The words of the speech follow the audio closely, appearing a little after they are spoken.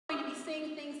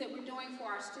seeing things that we're doing for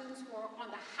our students who are on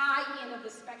the high end of the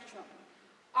spectrum,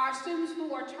 our students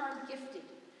who are termed gifted,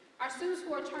 our students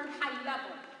who are termed high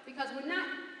level, because we're not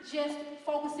just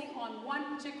focusing on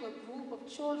one particular group of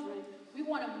children. We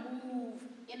want to move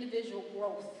individual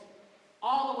growth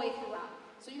all the way throughout.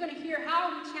 So you're going to hear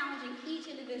how are we challenging each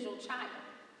individual child.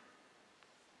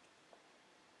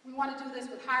 We want to do this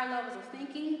with higher levels of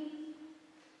thinking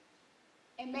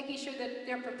and making sure that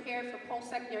they're prepared for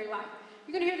post-secondary life.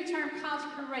 You're going to hear the term college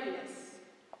career readiness.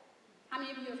 How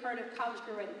many of you have heard of college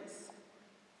career readiness?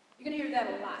 You're going to hear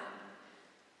that a lot.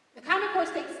 The Common Core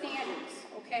State Standards,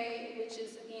 okay, which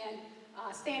is, again,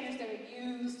 standards that are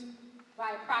used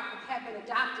by, have been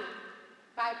adopted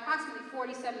by approximately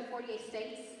 47, 48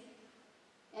 states,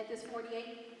 at this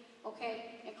 48,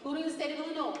 okay, including the state of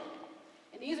Illinois.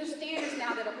 And these are standards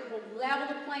now that will level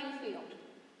the playing field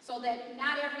so that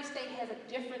not every state has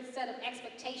a different set of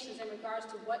expectations in regards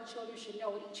to what children should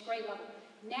know at each grade level.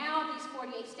 Now these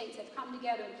 48 states have come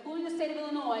together, including the state of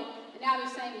Illinois, and now they're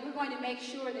saying we're going to make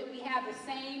sure that we have the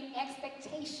same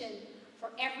expectation for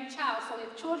every child. So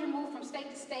if children move from state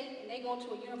to state and they go to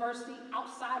a university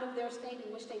outside of their state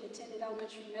in which they've attended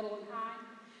elementary, middle, and high,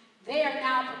 they are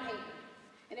now prepared.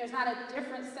 And there's not a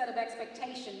different set of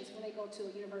expectations when they go to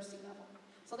a university level.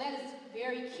 So that is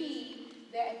very key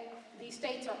that these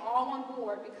states are all on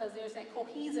board because there's that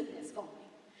cohesiveness going.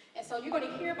 And so you're going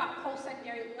to hear about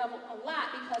post-secondary level a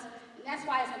lot because that's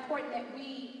why it's important that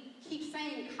we keep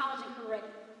saying college and career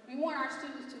ready. We want our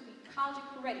students to be college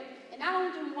and career ready. And not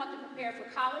only do we want them prepared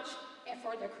for college and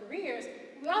for their careers,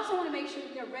 we also want to make sure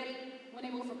that they're ready when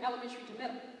they move from elementary to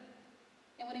middle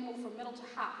and when they move from middle to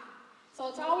high. So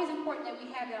it's always important that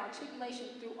we have that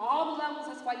articulation through all the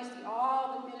levels. That's why you see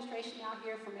all the administration out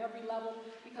here from every level,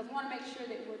 because we want to make sure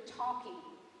that we're talking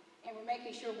and we're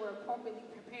making sure we're appropriately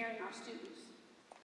preparing our students.